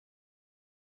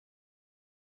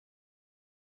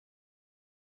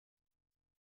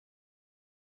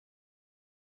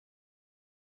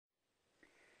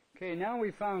Okay, now we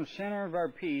found center of our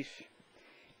piece,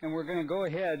 and we're going to go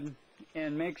ahead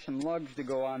and make some lugs to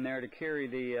go on there to carry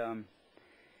the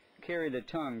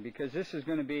tongue, because this is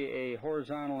going to be a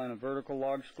horizontal and a vertical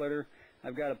log splitter.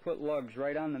 I've got to put lugs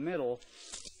right on the middle,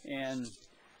 and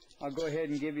I'll go ahead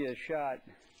and give you a shot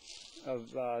of,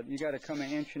 you got to come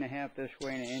 1.5 inches this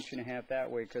way and 1.5 inches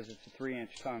that way, because it's a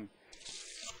 3-inch tongue.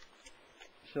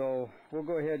 So we'll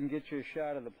go ahead and get you a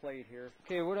shot of the plate here.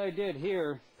 Okay, what I did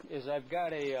here is I've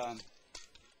got a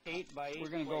 8 by 8. We're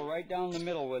going to go right down the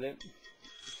middle with it,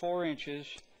 4 inches.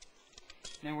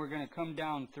 Then we're going to come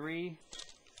down 3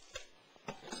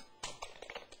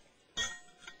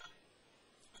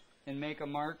 and make a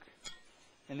mark,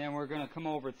 and then we're going to come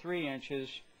over 3 inches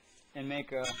and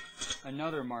make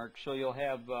another mark. So you'll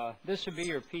have this will be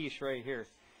your piece right here,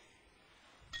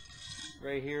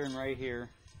 and right here,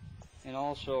 and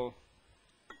also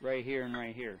right here and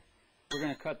right here. We're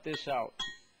going to cut this out.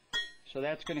 So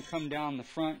that's going to come down the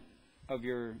front of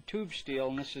your tube steel,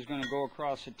 and this is going to go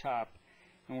across the top,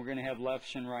 and we're going to have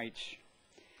lefts and rights.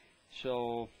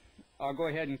 So I'll go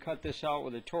ahead and cut this out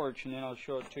with a torch, and then I'll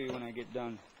show it to you when I get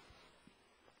done.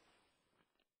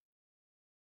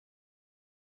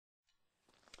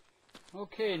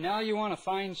 Okay, now you want to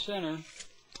find center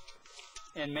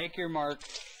and make your mark,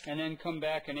 and then come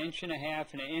back 1.5 inches and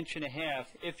 1.5 inches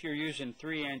if you're using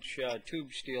 3-inch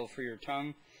tube steel for your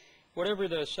tongue. Whatever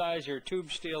the size your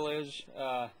tube steel is,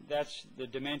 that's the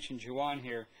dimensions you want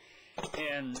here.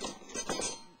 And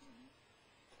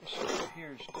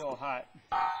here is still hot.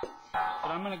 But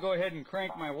I'm going to go ahead and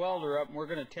crank my welder up, and we're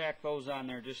going to tack those on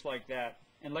there just like that.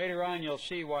 And later on you'll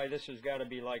see why this has got to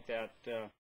be like that.